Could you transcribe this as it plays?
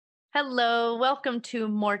Hello, welcome to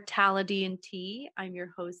Mortality and Tea. I'm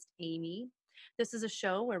your host, Amy. This is a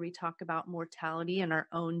show where we talk about mortality and our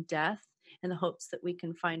own death in the hopes that we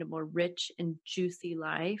can find a more rich and juicy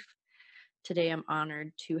life. Today, I'm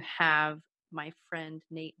honored to have my friend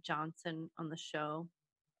Nate Johnson on the show.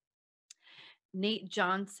 Nate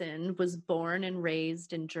Johnson was born and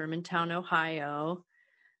raised in Germantown, Ohio.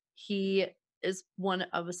 He is one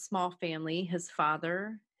of a small family. His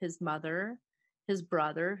father, his mother, his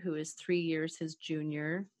brother, who is 3 years his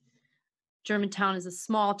junior. Germantown is a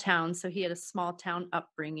small town, so he had a small town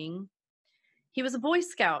upbringing. He was a Boy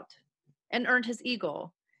Scout and earned his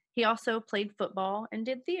Eagle. He also played football and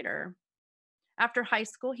did theater. After high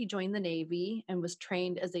school, he joined the Navy and was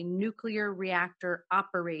trained as a nuclear reactor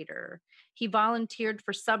operator. He volunteered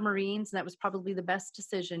for submarines, and that was probably the best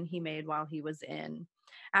decision he made while he was in.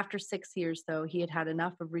 After 6 years, though, he had had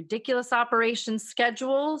enough of ridiculous operations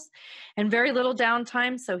schedules and very little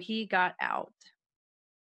downtime, so he got out.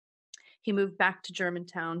 He moved back to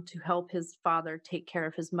Germantown to help his father take care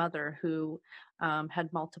of his mother, who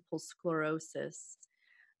had multiple sclerosis.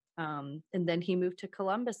 And then he moved to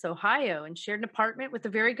Columbus, Ohio, and shared an apartment with a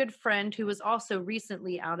very good friend who was also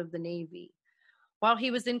recently out of the Navy. While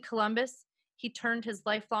he was in Columbus, he turned his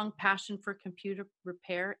lifelong passion for computer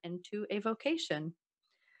repair into a vocation.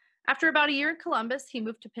 After about a year in Columbus, he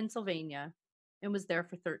moved to Pennsylvania and was there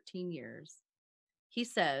for 13 years. He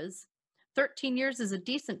says, 13 years is a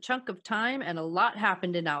decent chunk of time and a lot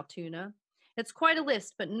happened in Altoona. It's quite a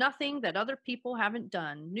list, but nothing that other people haven't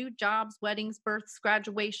done. New jobs, weddings, births,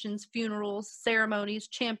 graduations, funerals, ceremonies,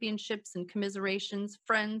 championships and commiserations,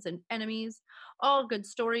 friends and enemies. All good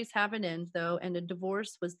stories have an end, though, and a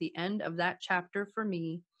divorce was the end of that chapter for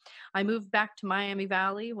me. I moved back to Miami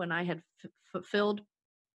Valley when I had fulfilled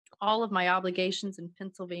all of my obligations in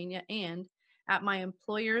Pennsylvania and, at my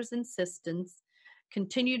employer's insistence,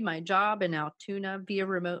 continued my job in Altoona via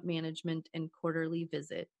remote management and quarterly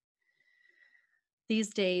visit. These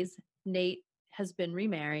days, Nate has been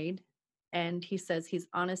remarried, and he says he's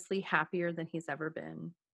honestly happier than he's ever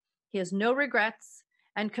been. He has no regrets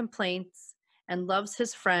and complaints and loves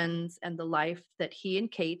his friends and the life that he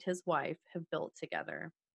and Kate, his wife, have built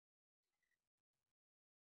together.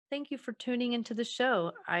 Thank you for tuning into the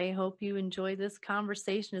show. I hope you enjoy this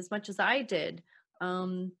conversation as much as I did.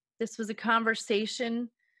 This was a conversation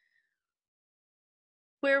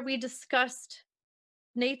where we discussed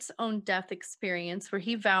Nate's own death experience, where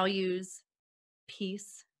he values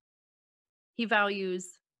peace. He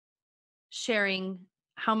values sharing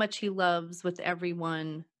how much he loves with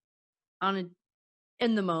everyone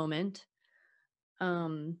in the moment.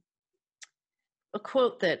 A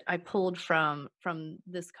quote that I pulled from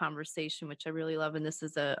this conversation, which I really love, and this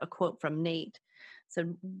is a quote from Nate,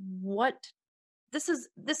 said, this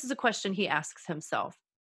is a question he asks himself.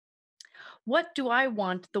 What do I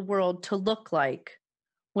want the world to look like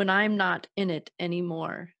when I'm not in it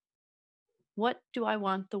anymore? What do I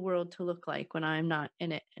want the world to look like when I'm not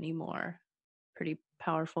in it anymore? Pretty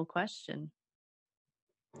powerful question.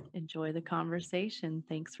 Enjoy the conversation.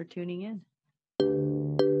 Thanks for tuning in.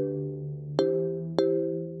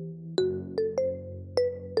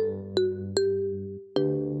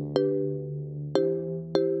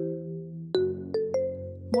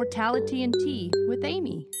 Mortality and Tea with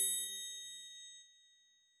Amy.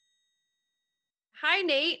 Hi,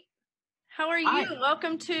 Nate. How are you? Hi.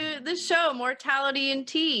 Welcome to the show, Mortality and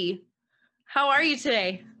Tea. How are you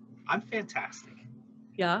today? I'm fantastic.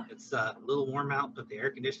 Yeah. It's a little warm out, but the air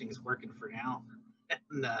conditioning is working for now.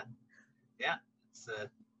 And yeah, it's a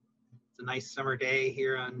nice summer day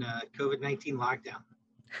here on COVID-19 lockdown.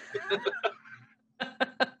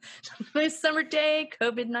 Nice summer day,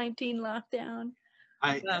 COVID-19 lockdown.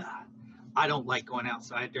 I don't like going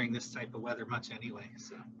outside during this type of weather much anyway,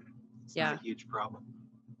 so it's not a huge problem.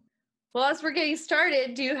 Well, as we're getting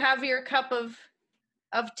started, do you have your cup of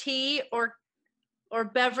tea or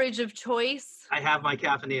beverage of choice? I have my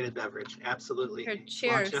caffeinated beverage, absolutely. Here,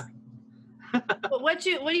 cheers. Well, what do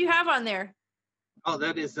you have on there? Oh,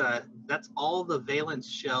 that's all the valence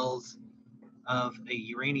shells of a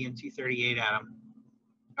uranium-238 atom,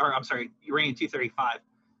 or I'm sorry, uranium-235.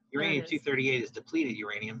 Uranium-238 is depleted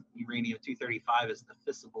uranium. Uranium-235 is the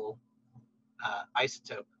fissile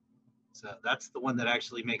isotope. So that's the one that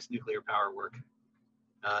actually makes nuclear power work.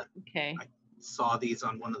 Okay. I saw these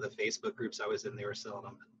on one of the Facebook groups I was in. They were selling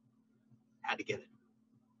them. Had to get it.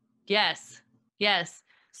 Yes.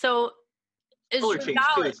 So is color change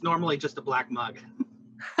too. It's normally just a black mug.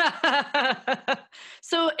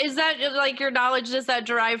 So is that like your knowledge, does that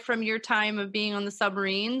derive from your time of being on the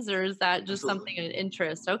submarines, or is that just something of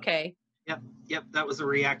interest? Okay. Yep. That was a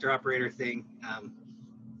reactor operator thing.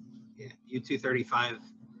 Yeah, U-235,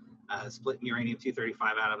 splitting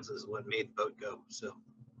uranium-235 atoms is what made the boat go. So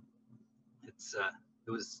it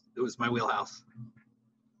was my wheelhouse.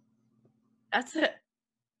 That's it.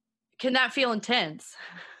 Can that feel intense?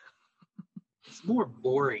 It's more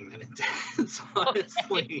boring than intense,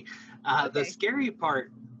 honestly. Okay. The scary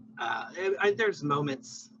part, there's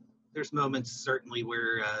moments certainly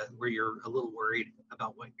where you're a little worried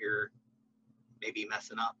about what you're maybe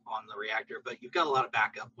messing up on the reactor, but you've got a lot of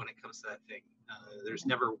backup when it comes to that thing. There's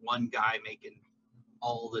never one guy making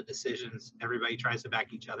all the decisions. Everybody tries to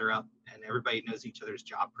back each other up, and everybody knows each other's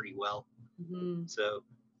job pretty well. Mm-hmm. So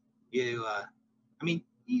you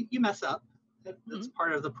mess up. That's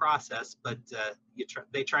part of the process, but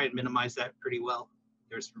they try and minimize that pretty well.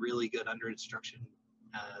 There's really good under instruction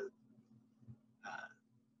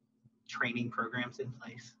training programs in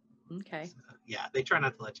place. Okay. So, yeah, they try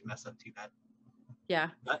not to let you mess up too bad. Yeah.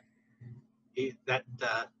 But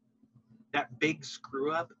that big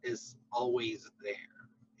screw up is always there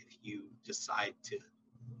if you decide to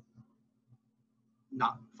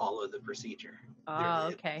not follow the procedure.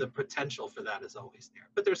 Okay. The potential for that is always there.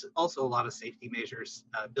 But there's also a lot of safety measures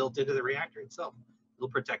built into the reactor itself. It'll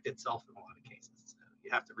protect itself in a lot of cases. So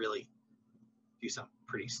you have to really do something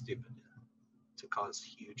pretty stupid to cause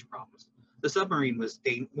huge problems. The submarine was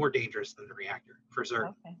more dangerous than the reactor, for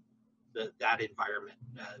certain. Okay. That environment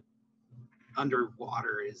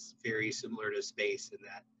underwater is very similar to space in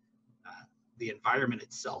that the environment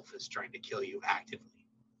itself is trying to kill you actively.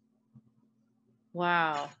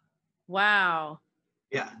 Wow.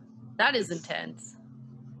 Yeah. That is intense.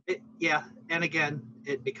 Yeah. And again,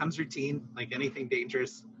 it becomes routine like anything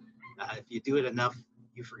dangerous. If you do it enough,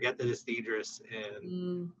 you forget that it's dangerous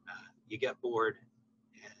and you get bored.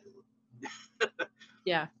 And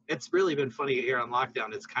yeah. It's really been funny here on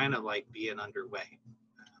lockdown. It's kind of like being underway.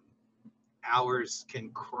 Hours can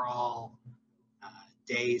crawl.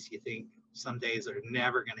 Days, you think some days are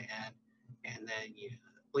never going to end. And then you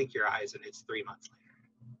blink your eyes and it's 3 months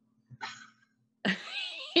later.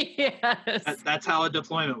 Yes. That's how a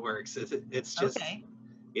deployment works. It's just, okay.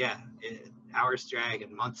 Yeah, hours drag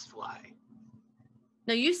and months fly.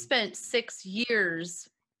 Now, you spent 6 years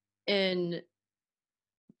in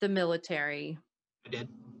the military. I did.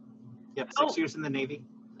 Yep, 6 years in the Navy.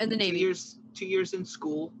 In the Navy. 2 years in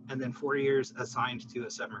school, and then 4 years assigned to a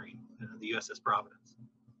submarine, the USS Providence.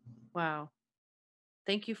 Wow.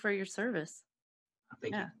 Thank you for your service.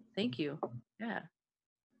 Thank you. Thank you. Yeah.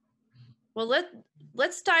 Well,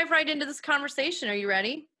 let's dive right into this conversation. Are you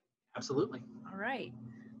ready? Absolutely. All right.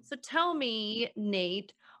 So tell me,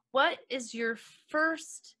 Nate, what is your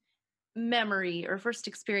first memory or first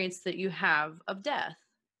experience that you have of death?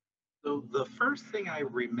 So the first thing I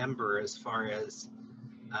remember as far as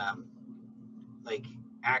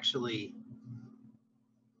actually,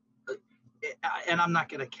 and I'm not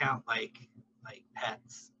going to count like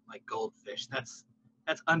pets, like goldfish. That's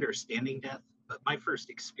understanding death. But my first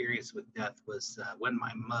experience with death was when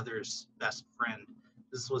my mother's best friend,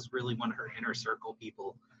 this was really one of her inner circle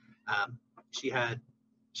people. She had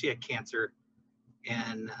cancer,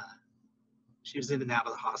 and she was in and out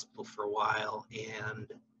of the hospital for a while. And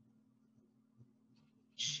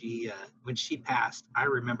when she passed, I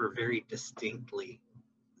remember very distinctly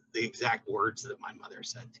the exact words that my mother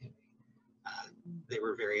said to me. They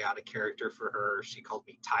were very out of character for her. She called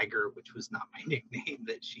me Tiger, which was not my nickname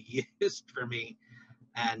that she used for me.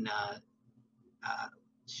 And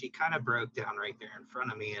she kind of broke down right there in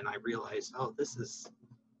front of me, and I realized, oh, this is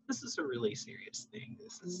a really serious thing.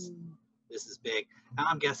 This is big. Now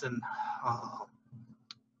I'm guessing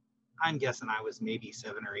I was maybe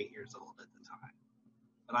 7 or 8 years old at the time.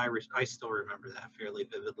 But I still remember that fairly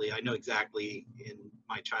vividly. I know exactly in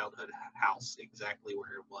my childhood house exactly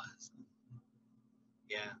where it was.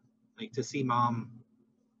 Yeah, like to see mom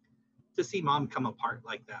come apart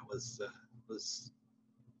like that was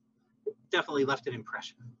definitely left an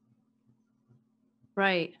impression.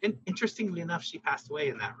 Right. And interestingly enough, she passed away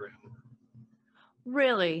in that room.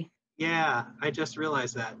 Really? Yeah, I just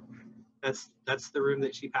realized that. That's the room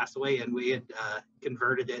that she passed away in. We had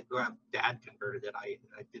converted it. Well, Dad converted it. I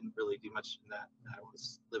didn't really do much in that. I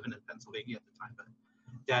was living in Pennsylvania at the time, but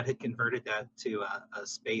Dad had converted that to a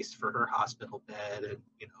space for her hospital bed and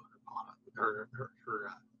her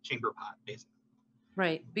chamber pot, basically.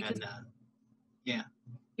 Right, because yeah,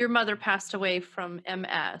 your mother passed away from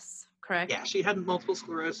MS, correct? Yeah, she had multiple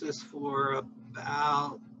sclerosis for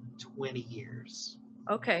about 20 years.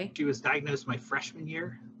 Okay. She was diagnosed my freshman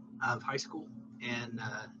year of high school, and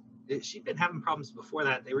she'd been having problems before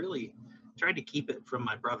that. They really tried to keep it from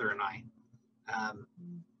my brother and I.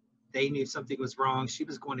 they knew something was wrong. She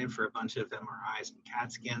was going in for a bunch of MRIs and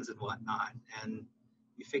CAT scans and whatnot. And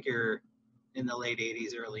you figure in the late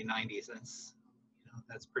 80s, early 90s,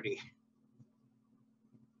 that's pretty,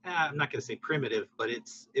 I'm not going to say primitive, but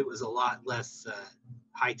it was a lot less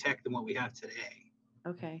high tech than what we have today.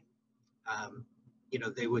 Okay.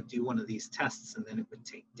 They would do one of these tests, and then it would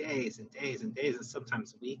take days and days and days, and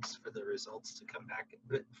sometimes weeks for the results to come back.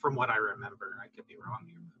 But from what I remember, I could be wrong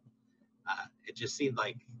here. It just seemed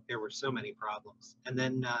like there were so many problems. And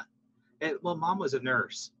then, Mom was a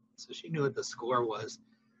nurse, so she knew what the score was,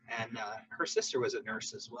 and her sister was a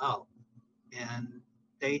nurse as well. And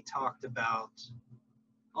they talked about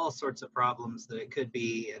all sorts of problems that it could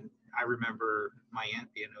be. And I remember my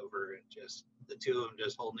aunt being over and just the two of them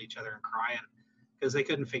just holding each other and crying because they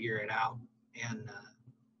couldn't figure it out. And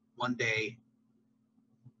one day,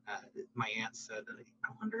 my aunt said, I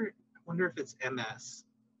wonder if it's MS.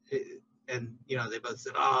 And they both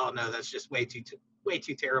said, "Oh no, that's just way too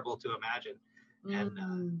terrible to imagine."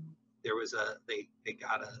 And there was they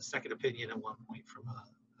got a second opinion at one point from a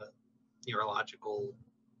neurological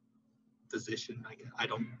physician. I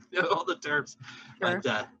don't know all the terms, Sure.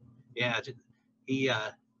 but he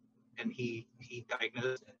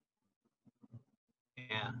diagnosed it.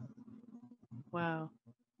 Yeah. Wow.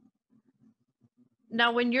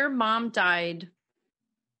 Now, when your mom died,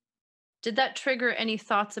 did that trigger any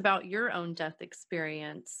thoughts about your own death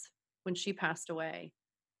experience when she passed away?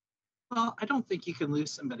 Well, I don't think you can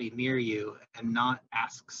lose somebody near you and not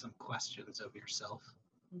ask some questions of yourself.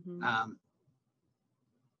 Mm-hmm.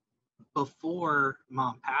 Before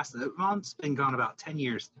Mom passed, Mom's been gone about 10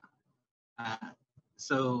 years now.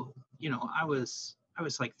 So, I was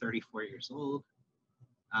like 34 years old.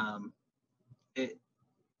 I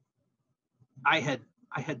had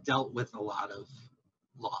dealt with a lot of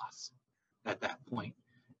loss at that point,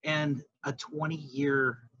 and a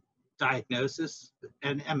 20-year diagnosis,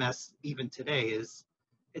 and MS even today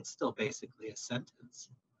it's still basically a sentence.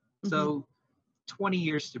 Mm-hmm. So 20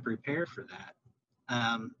 years to prepare for that.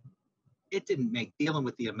 It didn't make dealing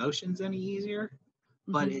with the emotions any easier,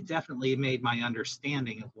 mm-hmm. but it definitely made my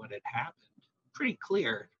understanding of what had happened pretty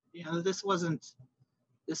clear. This wasn't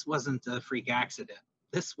a freak accident.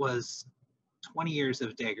 This was 20 years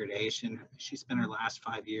of degradation. She spent her last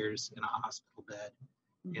 5 years in a hospital bed,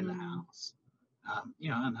 mm-hmm. in the house.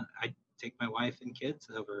 And I'd take my wife and kids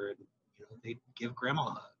over, and they'd give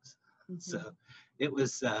grandma hugs. Mm-hmm. So it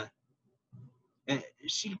was.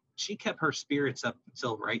 She kept her spirits up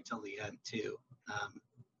right till the end too.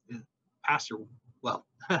 Pastor, well,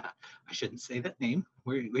 I shouldn't say that name.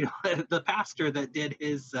 We don't, the pastor that did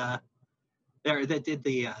that did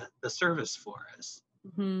the service for us.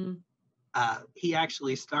 Mm-hmm. He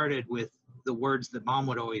actually started with the words that Mom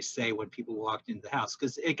would always say when people walked into the house,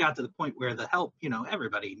 because it got to the point where the help,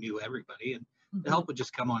 everybody knew everybody, and mm-hmm. the help would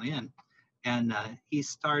just come on in. And he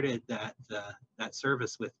started that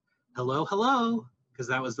service with "Hello, hello," because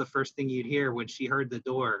that was the first thing you'd hear when she heard the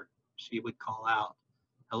door. She would call out,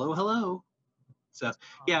 "Hello, hello." So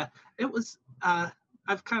yeah, it was.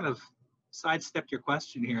 I've kind of sidestepped your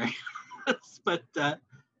question here, but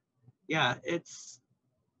yeah,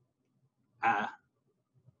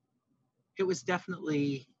 it was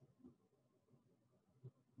definitely.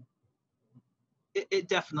 It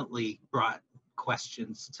definitely brought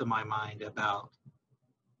questions to my mind about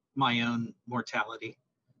my own mortality,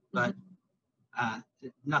 but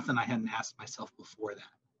nothing I hadn't asked myself before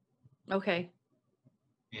that. Okay.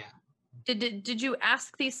 Yeah. Did you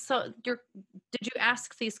ask did you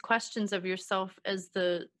ask these questions of yourself as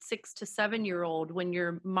the 6 to 7 year old when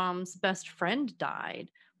your mom's best friend died?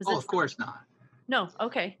 Of course not. No.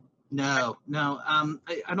 Okay. No.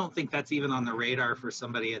 I don't think that's even on the radar for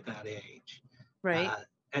somebody at that age. Right.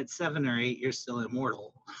 At 7 or 8, you're still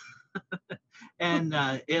immortal. And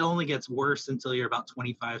it only gets worse until you're about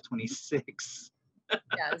 25, 26.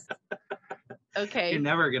 Yes. Okay. You're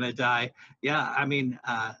never going to die. Yeah. I mean,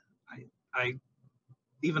 I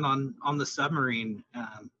even on the submarine,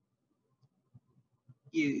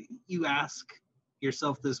 you ask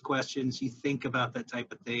yourself those questions, you think about that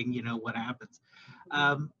type of thing, what happens.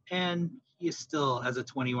 And you still, as a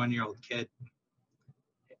 21-year-old kid,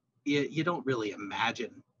 you don't really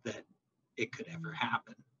imagine that it could ever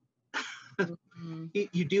happen. Mm-hmm.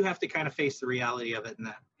 You do have to kind of face the reality of it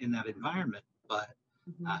in that environment, but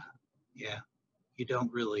mm-hmm. Yeah, you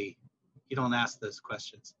don't ask those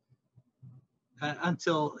questions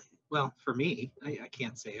until, well, for me, I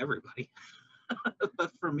can't say everybody,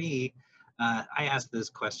 but for me, I asked those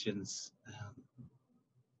questions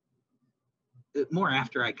more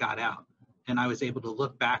after I got out, and I was able to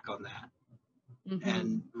look back on that Mm-hmm.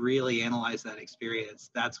 and really analyze that experience,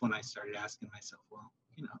 that's when I started asking myself, well,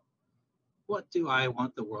 what do I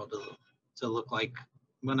want the world to look like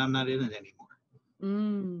when I'm not in it anymore?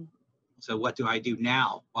 Mm. So what do I do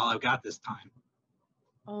now while I've got this time?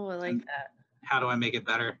 Oh, I like And that. how do I make it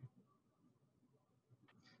better?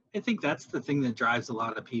 I think that's the thing that drives a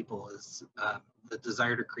lot of people is the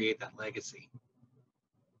desire to create that legacy.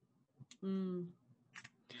 Mm.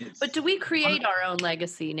 It's But do we create our own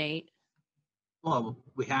legacy, Nate? well,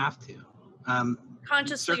 we have to.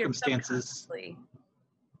 Consciously or Circumstances, subconsciously?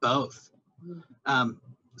 both. Mm-hmm.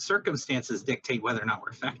 Circumstances dictate whether or not we're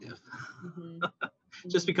effective. Mm-hmm.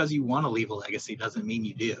 Just because you want to leave a legacy doesn't mean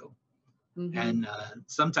you do. Mm-hmm. And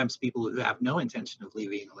sometimes people who have no intention of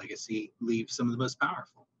leaving a legacy leave some of the most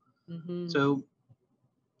powerful. Mm-hmm. So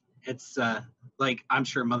it's like, I'm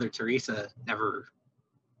sure Mother Teresa never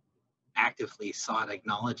actively sought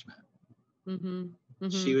acknowledgement. Mm-hmm. Mm-hmm.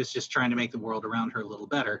 She was just trying to make the world around her a little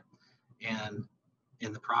better. And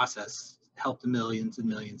in the process, helped millions and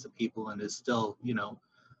millions of people, and is still,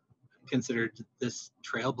 considered this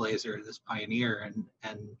trailblazer, this pioneer.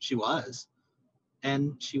 And she was.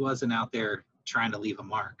 And she wasn't out there trying to leave a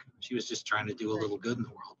mark. She was just trying to do a little good in the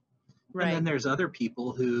world. Right. And then there's other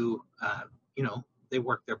people who, they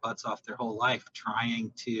work their butts off their whole life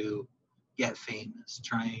trying to get famous,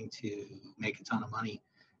 trying to make a ton of money,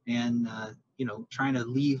 and, trying to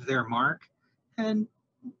leave their mark. And,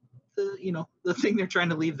 the thing they're trying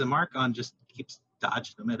to leave the mark on just keeps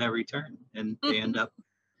dodging them at every turn. And they end up,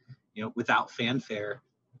 without fanfare.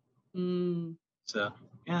 Mm. So,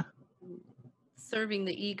 yeah. Serving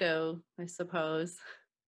the ego, I suppose.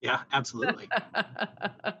 Yeah, absolutely.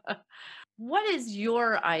 What does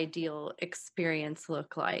your ideal experience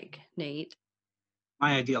look like, Nate?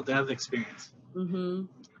 My ideal death experience. Mm-hmm.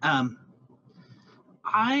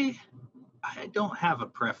 I don't have a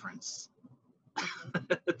preference.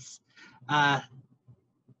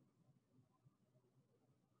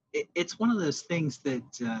 It's one of those things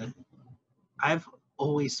that I've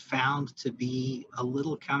always found to be a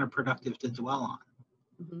little counterproductive to dwell on.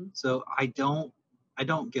 Mm-hmm. So I don't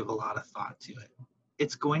give a lot of thought to it.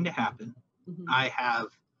 It's going to happen. Mm-hmm. I have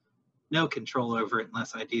no control over it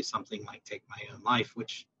unless I do something like take my own life,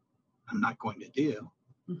 which I'm not going to do.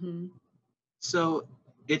 Mm-hmm. So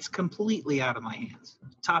it's completely out of my hands,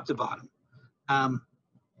 top to bottom. I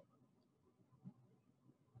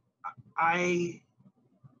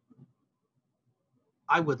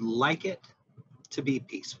would like it to be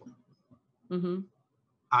peaceful. Mm-hmm.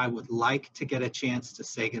 I would like to get a chance to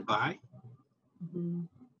say goodbye. Mm-hmm.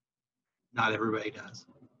 Not everybody does.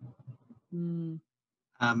 Mm.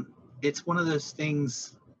 It's one of those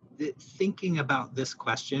things that thinking about this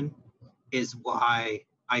question is why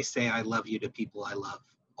I say I love you to people I love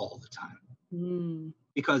all the time. Mm.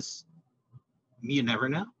 Because you never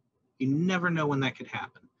know. You never know when that could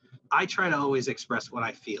happen. I try to always express what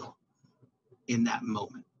I feel in that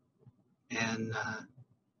moment. And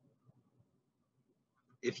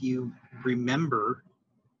if you remember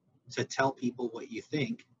to tell people what you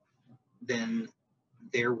think, then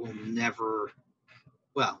there will never,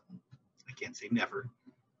 well, I can't say never,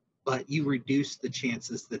 but you reduce the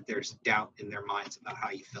chances that there's doubt in their minds about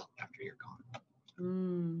how you felt after you're gone.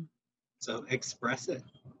 Mm. So express it.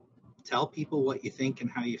 Tell people what you think and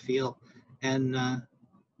how you feel, and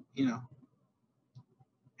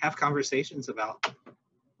have conversations about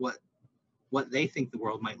what they think the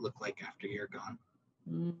world might look like after you're gone.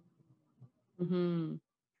 Mm-hmm.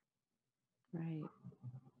 Right.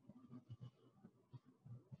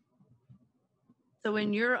 So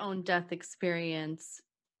in your own death experience,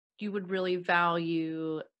 you would really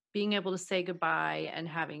value being able to say goodbye and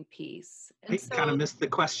having peace. And I kind of missed the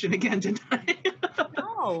question again, didn't I?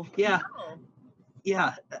 No. Yeah. No.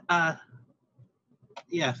 Yeah.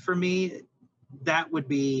 Yeah. For me, that would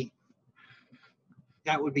be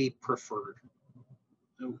preferred.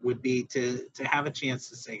 Would be to have a chance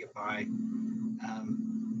to say goodbye.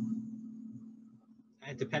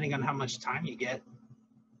 And depending on how much time you get.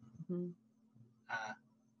 Mm-hmm.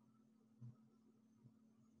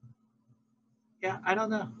 Yeah, I don't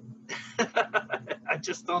know. I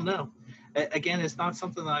just don't know. Again, it's not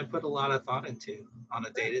something that I put a lot of thought into on a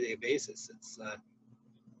day-to-day basis. It's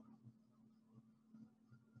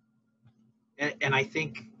and I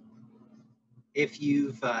think if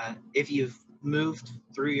you've moved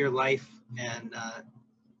through your life and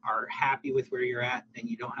are happy with where you're at and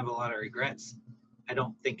you don't have a lot of regrets, I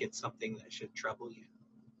don't think it's something that should trouble you.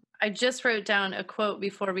 I just wrote down a quote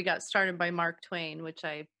before we got started by Mark Twain, which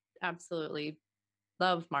I absolutely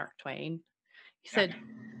love Mark Twain. He said,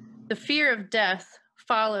 "The fear of death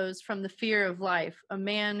follows from the fear of life. A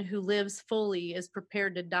man who lives fully is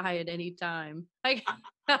prepared to die at any time. I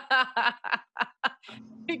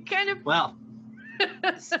it kind of Well,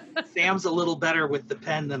 Sam's a little better with the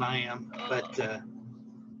pen than I am, but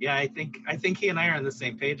yeah, I think he and I are on the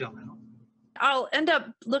same page on that. I'll end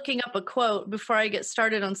up looking up a quote before I get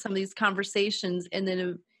started on some of these conversations, and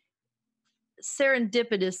then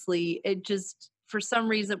serendipitously, it just, for some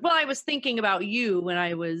reason, well, I was thinking about you when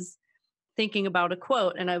I was thinking about a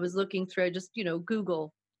quote, and I was looking through, I just,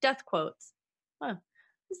 Google death quotes. Huh.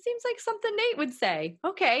 It seems like something Nate would say.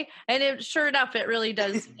 Okay. And sure enough, it really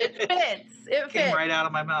does. It fits. It Came fits. right out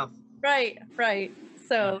of my mouth. Right.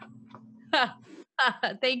 So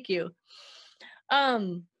thank you.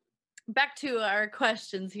 Back to our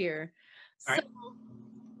questions here. All right.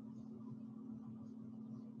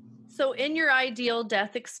 So in your ideal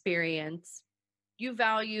death experience, you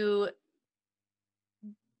value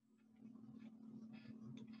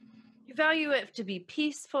it to be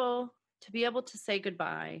peaceful, to be able to say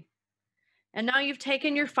goodbye. And now you've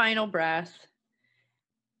taken your final breath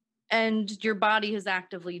and your body has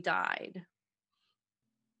actively died.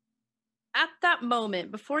 At that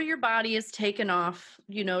moment, before your body is taken off,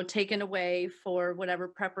 taken away for whatever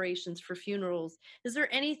preparations for funerals, is there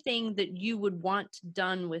anything that you would want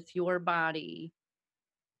done with your body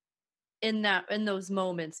in those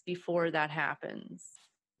moments before that happens?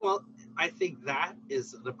 Well, I think that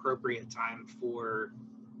is an appropriate time for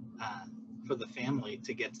the family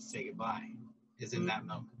to get to say goodbye, is in that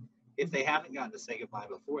moment. If they haven't gotten to say goodbye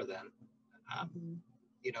before then,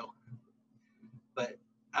 but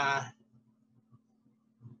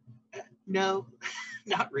no,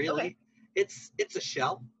 not really. Okay. It's a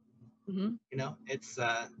shell. It's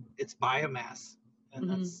biomass,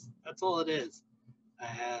 and that's all it is.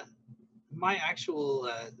 My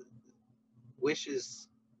actual wishes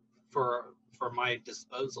for my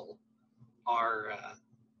disposal are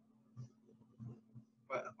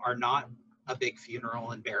not a big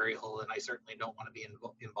funeral and burial, and I certainly don't want to be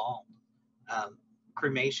involved.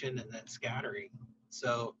 Cremation and then scattering.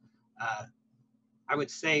 So I would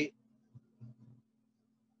say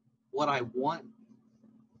what I want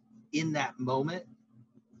in that moment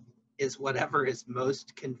is whatever is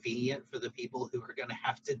most convenient for the people who are going to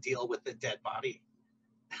have to deal with the dead body.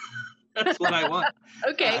 That's what I want.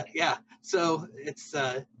 Okay. Yeah. So it's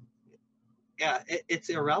it's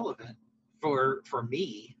irrelevant for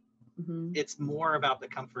me. It's more about the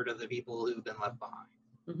comfort of the people who've been left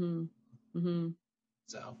behind.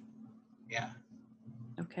 So, yeah.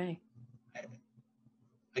 Okay.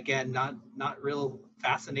 Again, not real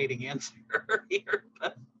fascinating answer here,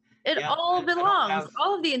 but it all belongs.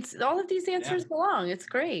 All of these answers belong. It's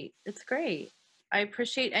great. I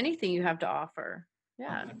appreciate anything you have to offer.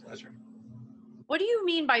 Yeah. Oh, my pleasure. What do you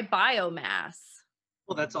mean by biomass?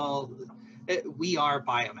 Well, that's all. We are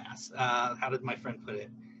biomass. How did my friend put it?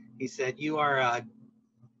 He said, "You are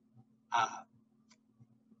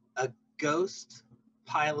a ghost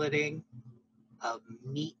piloting a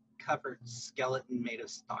meat-covered skeleton made of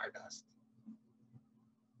stardust."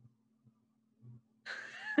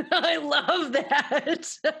 I love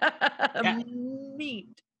that. Yeah.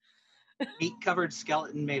 Meat-covered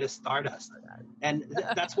skeleton made of stardust, and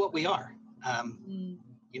that's what we are.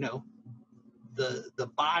 The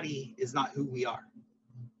body is not who we are.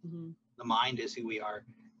 The mind is who we are,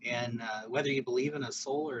 and whether you believe in a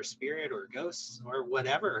soul or a spirit or ghosts or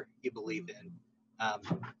whatever you believe in,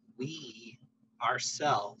 we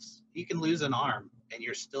ourselves. You can lose an arm and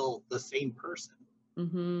you're still the same person.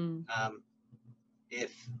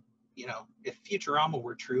 If Futurama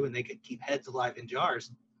were true and they could keep heads alive in jars,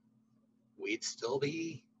 we'd still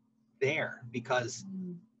be there because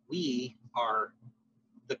we are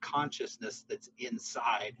the consciousness that's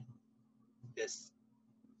inside this,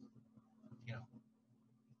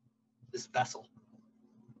 this vessel.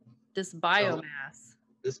 This biomass.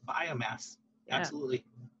 Yeah. Absolutely.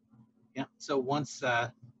 Yeah. So once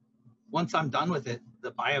I'm done with it,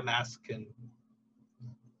 the biomass can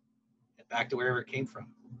get back to wherever it came from.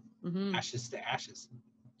 Ashes to ashes.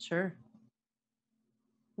 Sure.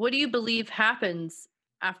 What do you believe happens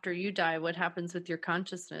after you die? What happens with your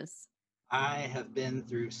consciousness? I have been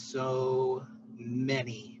through so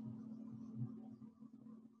many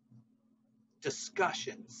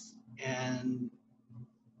discussions and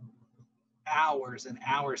hours and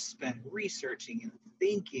hours spent researching and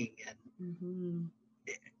thinking, and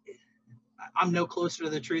I'm no closer to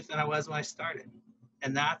the truth than I was when I started,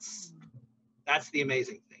 and that's the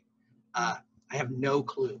amazing thing. I have no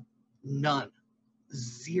clue, none,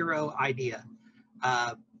 zero idea.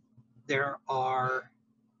 There are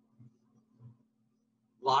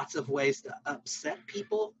lots of ways to upset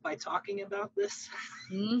people by talking about this.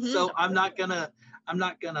 Mm-hmm. So I'm not gonna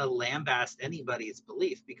lambast anybody's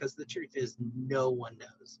belief, because the truth is no one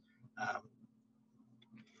knows.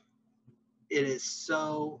 It is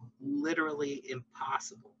so literally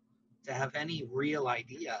impossible to have any real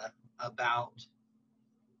idea about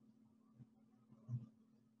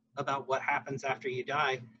what happens after you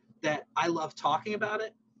die, that I love talking about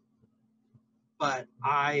it, but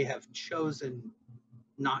I have chosen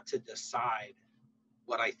not to decide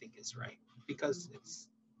what I think is right, because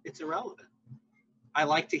it's irrelevant. I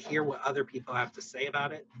like to hear what other people have to say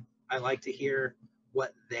about it. I like to hear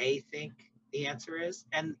what they think the answer is.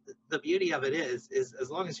 And the beauty of it is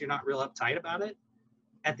as long as you're not real uptight about it,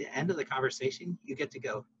 at the end of the conversation, you get to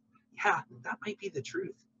go, yeah, that might be the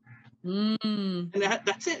truth. Mm. And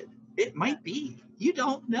that's it. It might be. You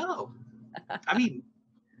don't know. I mean,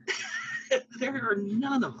 there are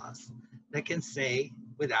none of us that can say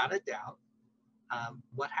without a doubt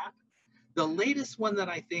what happened. The latest one that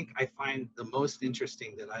I think I find the most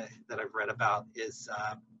interesting that I've read about is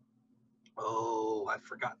I've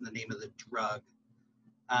forgotten the name of the drug.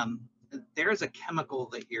 There's a chemical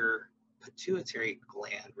that your pituitary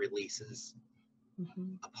gland releases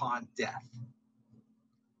upon death.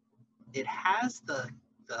 It has the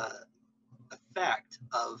effect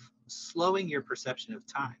of slowing your perception of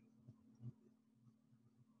time.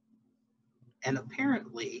 And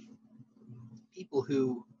apparently, people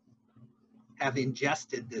who have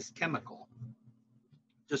ingested this chemical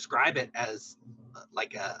describe it as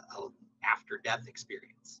like a after-death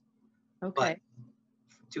experience. Okay. But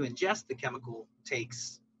to ingest the chemical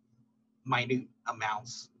takes minute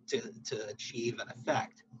amounts to achieve an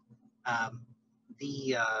effect.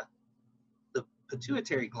 The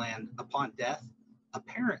pituitary gland upon death,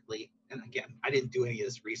 apparently, and again, I didn't do any of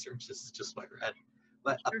this research, this is just what I read,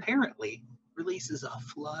 but apparently releases a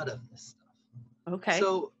flood of this stuff. Okay.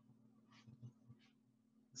 So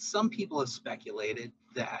some people have speculated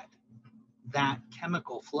that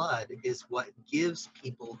chemical flood is what gives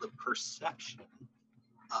people the perception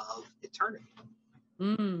of eternity.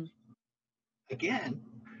 Again,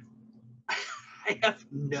 I have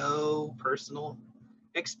no personal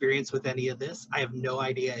experience with any of this. I have no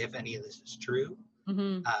idea if any of this is true.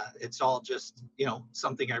 It's all just,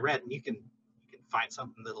 something I read, and you can find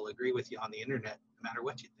something that'll agree with you on the internet, no matter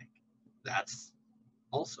what you think. That's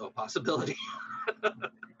also a possibility.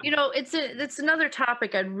 It's another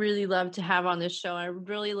topic I'd really love to have on this show. I would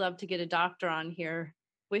really love to get a doctor on here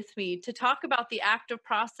with me to talk about the active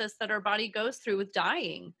process that our body goes through with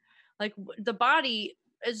dying. Like the body,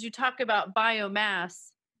 as you talk about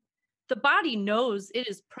biomass, the body knows it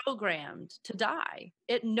is programmed to die.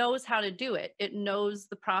 It knows how to do it. It knows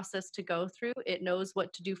the process to go through. It knows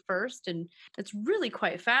what to do first. And it's really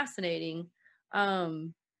quite fascinating.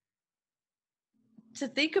 To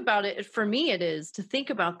think about it, for me, it is to think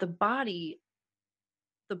about the body,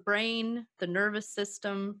 the brain, the nervous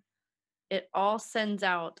system. It all sends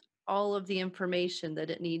out all of the information that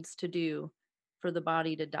it needs to do for the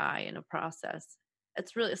body to die in a process.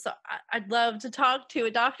 It's really, so I'd love to talk to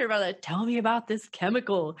a doctor about that. Tell me about this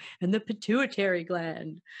chemical in the pituitary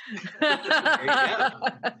gland. Yeah,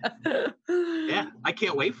 I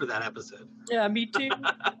can't wait for that episode. Yeah, me too.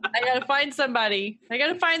 I got to find somebody. I got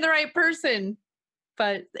to find the right person.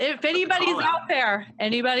 But if anybody's out there,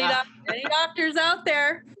 any doctors out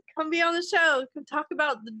there, come be on the show. Come talk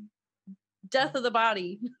about the death of the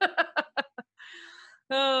body.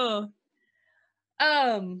 So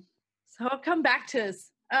I'll come back to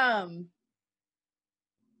this.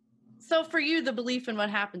 So for you, the belief in what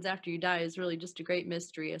happens after you die is really just a great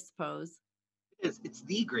mystery, I suppose. It's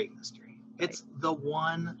the great mystery. Right. It's the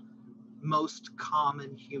one most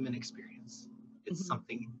common human experience. It's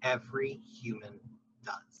something every human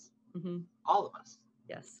does. All of us.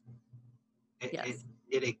 Yes.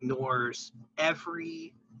 It ignores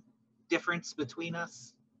every difference between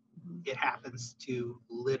us. It happens to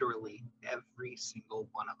literally every single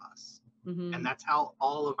one of us. And that's how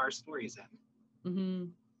all of our stories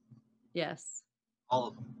end. Yes. All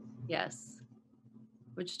of them. Yes.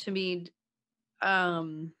 Which to me,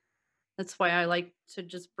 that's why I like to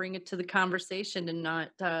just bring it to the conversation and not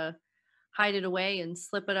hide it away and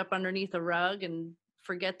slip it up underneath a rug and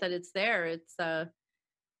forget that it's there. It's the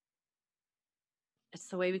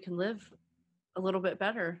way we can live a little bit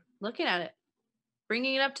better, looking at it,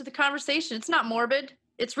 bringing it up to the conversation. It's not morbid.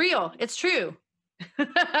 It's real. It's true.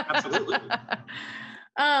 Absolutely.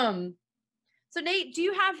 So Nate, do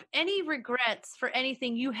you have any regrets for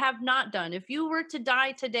anything you have not done? If you were to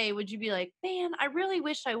die today, would you be like, man, I really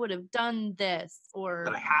wish I would have done this, or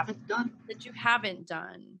that I haven't done? That you haven't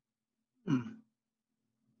done?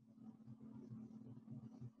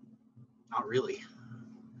 Not really.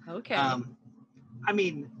 Okay. I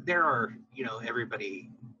mean, there are, everybody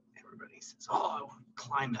says, "Oh, I want to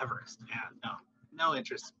climb Everest." Yeah, no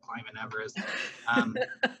interest in climbing Everest. I'm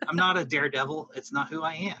not a daredevil. It's not who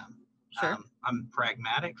I am. Sure. I'm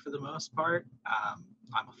pragmatic for the most part.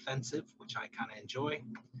 I'm offensive, which I kind of enjoy,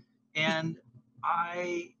 and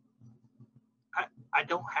I, I I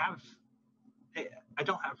don't have I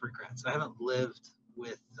don't have regrets. I haven't lived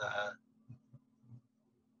with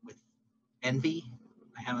envy.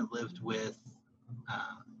 I haven't lived with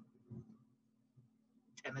uh,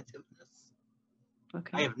 tentativeness. I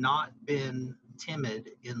Okay. have not been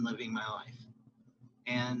timid in living my life,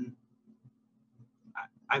 and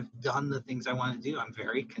I've done the things I want to do. I'm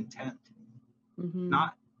very content. Mm-hmm.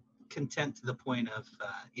 Not content to the point of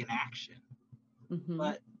inaction, Mm-hmm.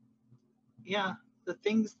 but yeah, the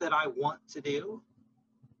things that I want to do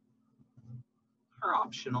are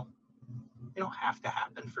optional. They don't have to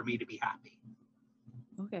happen for me to be happy.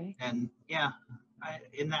 Okay. And yeah,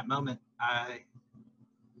 in that moment,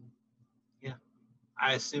 yeah,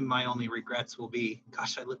 I assume my only regrets will be,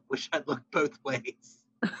 gosh, wish I'd looked both ways,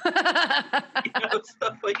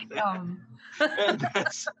 stuff like that. um, And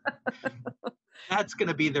that's going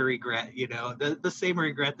to be the regret, the same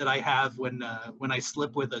regret that I have when I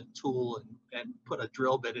slip with a tool and put a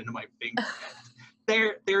drill bit into my finger.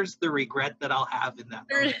 There's the regret that I'll have in that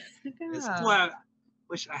moment. Is, yeah. well, I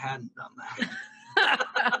wish I hadn't done that.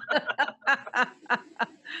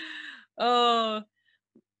 Oh,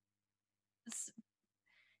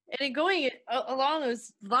 and going along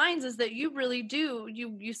those lines is that you really do.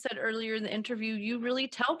 You said earlier in the interview, you really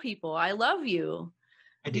tell people, "I love you."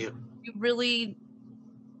 I You, do. you really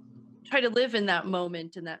try to live in that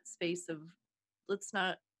moment, in that space of let's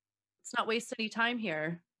not waste any time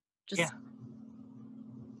here. Yeah. Just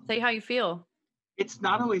say how you feel. It's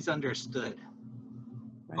not always understood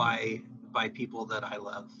Right. by people that I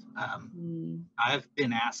love. Mm. I've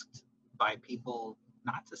been asked by people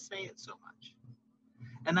not to say it so much,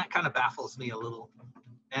 and that kind of baffles me a little,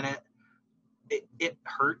 and it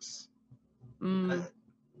hurts, uh, Mm.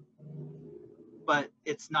 but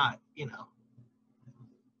it's not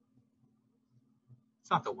it's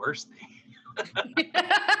not the worst thing.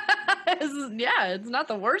 Yeah, it's not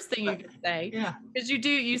the worst thing you But could say, yeah, because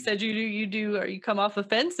you said you do, or you come off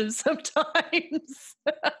offensive sometimes.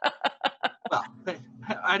 well,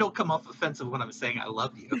 I don't come off offensive when I'm saying I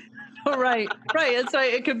love you. Right, right. And so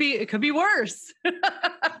it could be worse.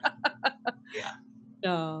 Yeah,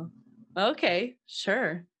 No. Okay,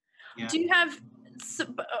 sure. yeah. Do you have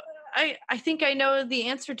I think I know the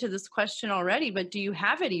answer to this question already, but do you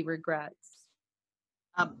have any regrets?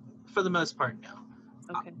 Um, for the most part, no.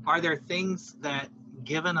 Okay. Are there things that,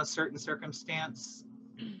 given a certain circumstance,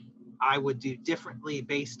 I would do differently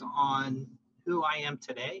based on who I am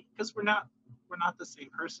today? Because we're not the same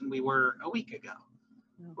person we were a week ago.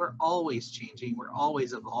 No. We're always changing. We're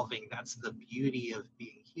always evolving. That's the beauty of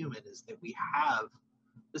being human, is that we have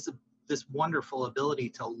this this wonderful ability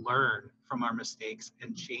to learn from our mistakes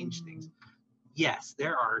and change things. Mhm. Yes,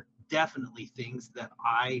 there are definitely things that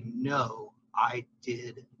I know I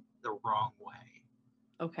did the wrong way.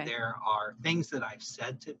 Okay. There are things that I've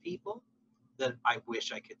said to people that I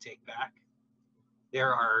wish I could take back.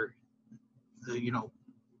 There are the you know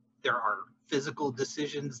there are physical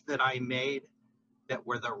decisions that I made that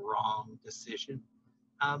were the wrong decision.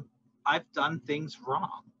 Um, I've done things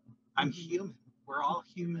wrong. I'm Mhm. human. We're all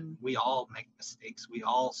human. Mhm. We all make mistakes. We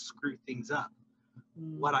all screw things up.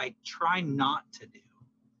 What Mm. I try not to do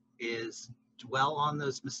is dwell on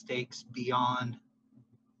those mistakes beyond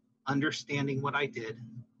understanding what I did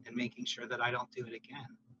and making sure that I don't do it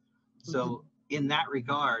again. Mhm. So in that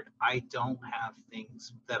regard, I don't have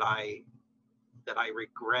things that I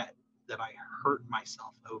regret, that I hurt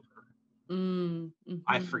myself over. Mm.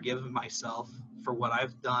 I Mhm. forgive myself for what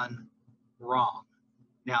I've done wrong.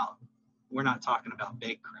 Now, we're not talking about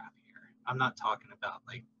big crap here. I'm not talking about,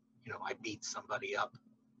 like, I beat somebody up.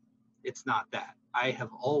 It's not that. I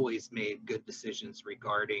have always made good decisions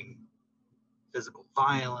regarding physical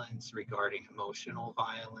violence, regarding emotional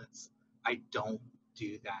violence. I don't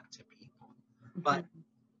do that to people. But Mhm.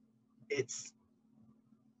 it's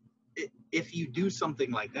if you do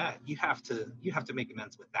something like that, you have to make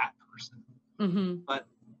amends with that person. Mhm. But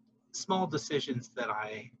small decisions that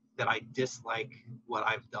I dislike what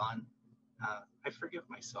I've done, I forgive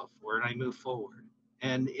myself for it. I move forward,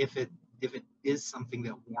 and if it is something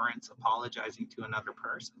that warrants apologizing to another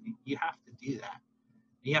person, you have to do that.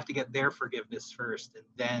 You have to get their forgiveness first, and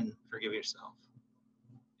then forgive yourself,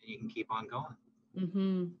 and you can keep on going.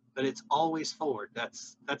 Mhm. But it's always forward.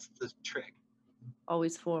 That's the trick.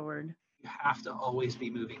 Always forward. you have to always be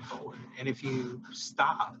moving forward. And if you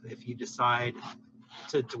stop, if you decide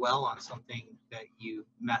to dwell on something that you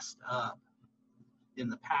messed up in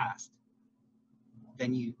the past,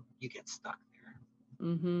 then you get stuck there.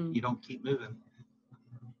 Mm-hmm. You don't keep moving.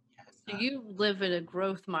 So you live in a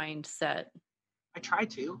growth mindset. I try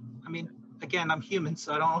to. I mean, again, I'm human,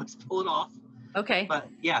 so I don't always pull it off. Okay. But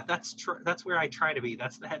yeah, that's that's where I try to be.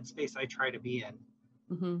 That's the headspace I try to be in.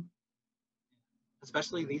 Mm-hmm.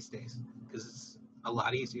 Especially these days, because it's a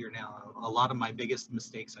lot easier now. A lot of my biggest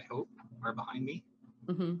mistakes, I hope, are behind me.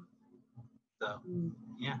 Mm-hmm. So,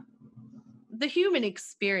 yeah. The human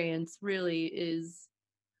experience really is,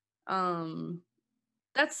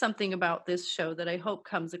 that's something about this show that I hope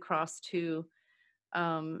comes across too,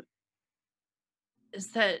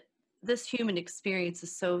 is that this human experience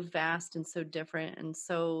is so vast and so different and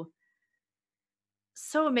so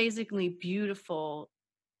amazingly beautiful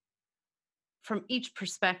from each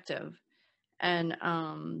perspective. And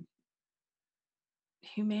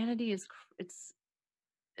humanity is it's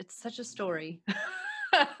such a story.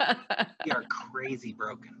 We are crazy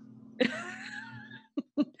broken.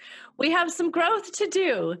 We have some growth to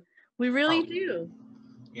do. We really do.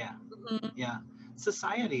 Yeah. Mm-hmm. Yeah.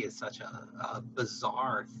 Society is such a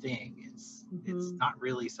bizarre thing. It's not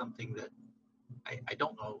really something that I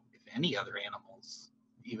don't know if any other animals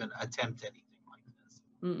even attempt anything like this.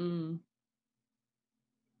 Mm-mm.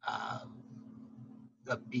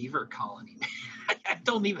 The beaver colony. I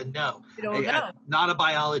don't even know. You don't know. I'm not a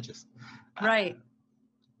biologist. Right.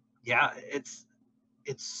 Yeah, it's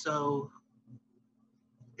so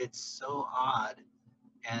odd,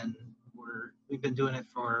 and we've been doing it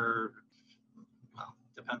for, well,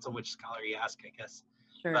 depends on which scholar you ask, I guess.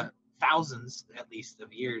 Sure. But thousands at least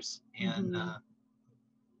of years, and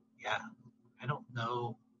yeah, I don't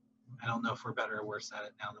know if we're better or worse at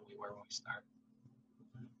it now than we were when we started.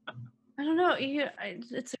 I don't know.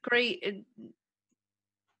 It's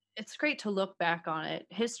it's great to look back on it.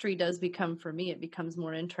 History does become, for me, it becomes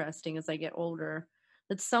more interesting as I get older.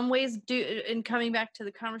 That some ways do, and coming back to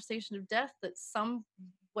the conversation of death, that some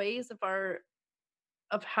ways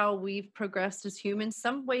of how we've progressed as humans,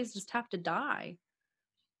 some ways just have to die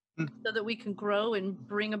so that we can grow and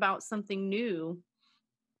bring about something new.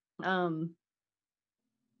 I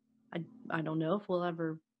don't know if we'll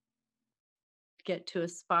ever get to a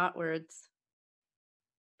spot where it's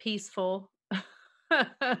peaceful.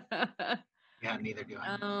 Yeah, neither do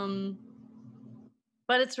I.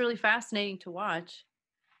 But it's really fascinating to watch.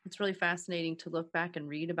 It's really fascinating to look back and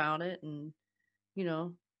read about it, and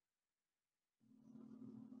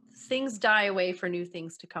things die away for new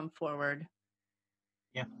things to come forward.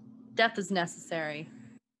 Yeah. Death is necessary.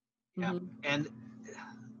 Yeah. Mm-hmm. And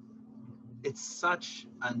it's such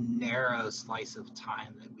a narrow slice of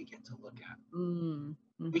time that we get to look at.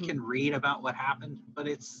 Mm-hmm. We can read about what happened, but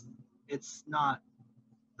it's not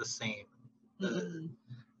the same.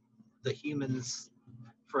 The humans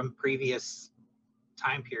from previous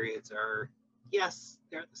time periods are, yes,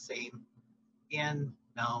 they're the same, and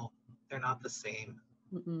no, they're not the same.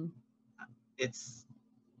 Mm-hmm.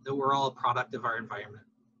 We're all a product of our environment,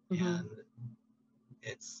 and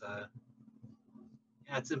it's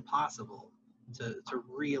impossible to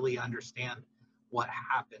really understand what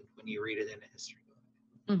happened when you read it in a history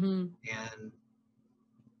book. Mm-hmm. And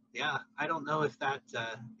yeah, I don't know if that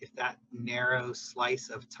narrow slice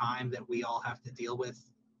of time that we all have to deal with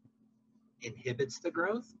inhibits the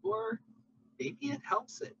growth, or maybe it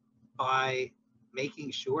helps it by making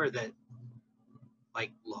sure that,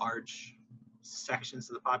 like, large sections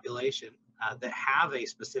of the population that have a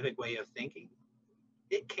specific way of thinking,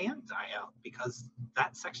 it can die out because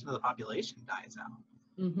that section of the population dies out.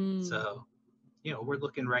 Mm-hmm. So, we're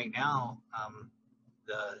looking right now,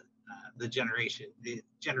 the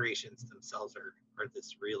generations themselves are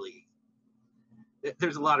this really,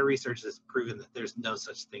 there's a lot of research that's proven that there's no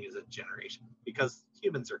such thing as a generation because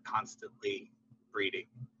humans are constantly breeding.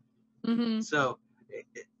 Mm-hmm. So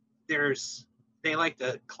they like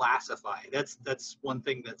to classify. That's one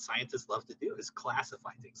thing that scientists love to do, is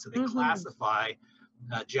classify things. So they classify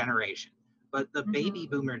generation. But the baby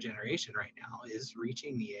boomer generation right now is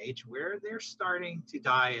reaching the age where they're starting to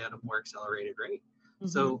die at a more accelerated rate. Mm-hmm.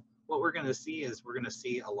 So what we're going to see is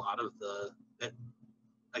a lot of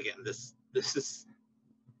again, this is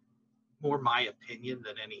more my opinion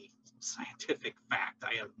than any scientific fact.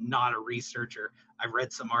 I am not a researcher. I've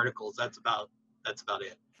read some articles. That's about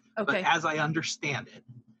it. Okay. But as I understand it,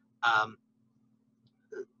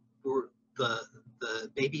 the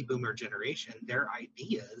baby boomer generation, their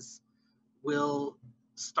ideas will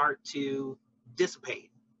start to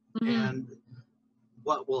dissipate. Mm-hmm. And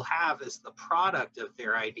what we'll have is the product of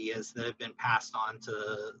their ideas that have been passed on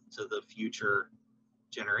to the future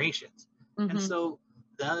generations. And Mm-hmm. so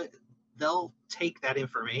they'll take that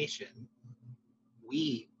information.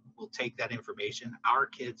 We will take that information. Our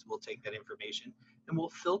kids will take that information, and we'll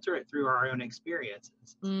filter it through our own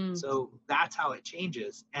experiences. Mm. So that's how it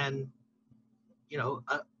changes. And, you know,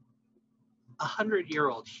 a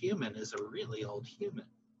 100-year-old human is a really old human.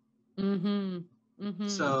 Mm-hmm. Mm-hmm.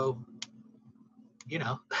 So, you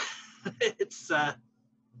know, it's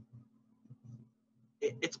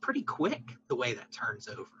it's pretty quick the way that turns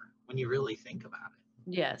over when you really think about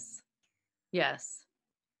it. Yes. Yes,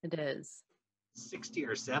 it is. 60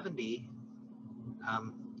 or 70,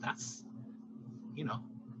 that's, you know,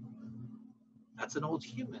 that's an old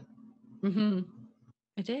human. Mm-hmm.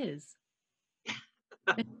 It is.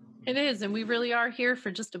 It is. And we really are here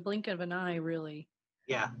for just a blink of an eye, really.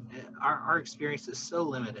 Yeah, our experience is so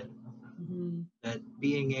limited Mm-hmm. that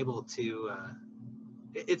being able to,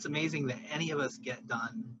 it's amazing that any of us get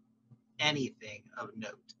done anything of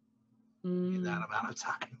note in that amount of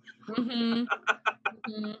time. Mm-hmm.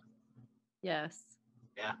 Mm-hmm. Yes.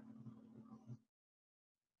 Yeah.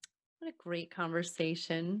 What a great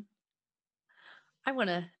conversation. I want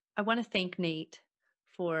to thank Nate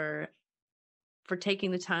for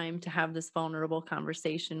taking the time to have this vulnerable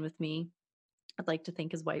conversation with me. I'd like to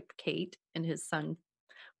thank his wife Kate and his son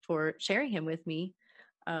for sharing him with me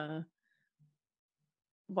while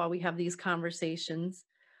we have these conversations.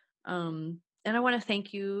 And I want to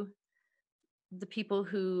thank you, the people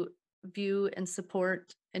who view and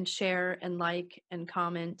support and share and like and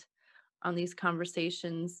comment on these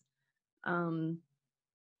conversations. I'm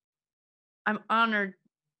honored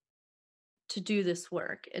to do this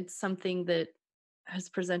work. It's something that has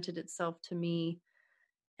presented itself to me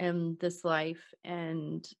in this life.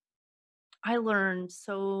 And I learn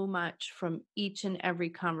so much from each and every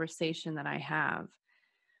conversation that I have.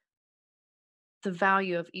 The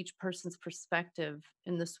value of each person's perspective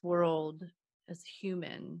in this world as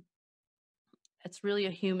human. It's really a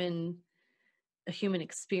human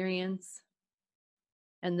experience.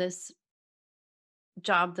 And this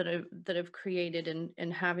job that I've created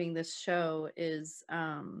in having this show is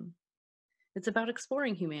it's about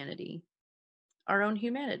exploring humanity, our own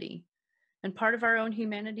humanity. And part of our own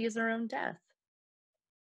humanity is our own death.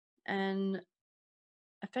 And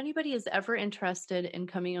if anybody is ever interested in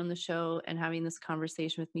coming on the show and having this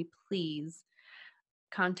conversation with me, please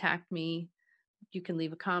contact me. You can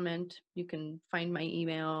leave a comment. You can find my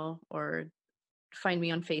email or find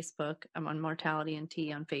me on Facebook. I'm on Mortality and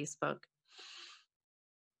Tea on Facebook.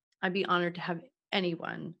 I'd be honored to have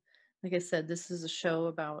anyone. Like I said, this is a show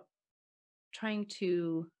about trying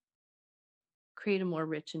to create a more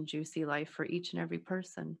rich and juicy life for each and every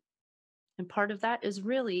person. And part of that is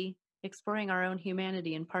really exploring our own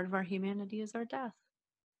humanity, and part of our humanity is our death.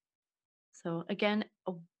 So again,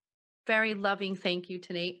 a very loving thank you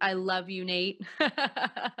to Nate. I love you, Nate.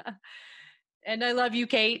 And I love you,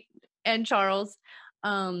 Kate and Charles.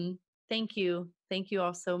 Thank you. Thank you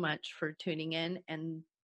all so much for tuning in, and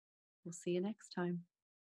we'll see you next time.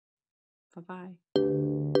 Bye-bye.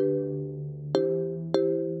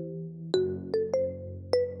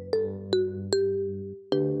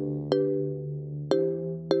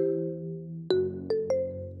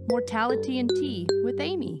 Mortality and Tea with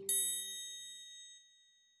Amy.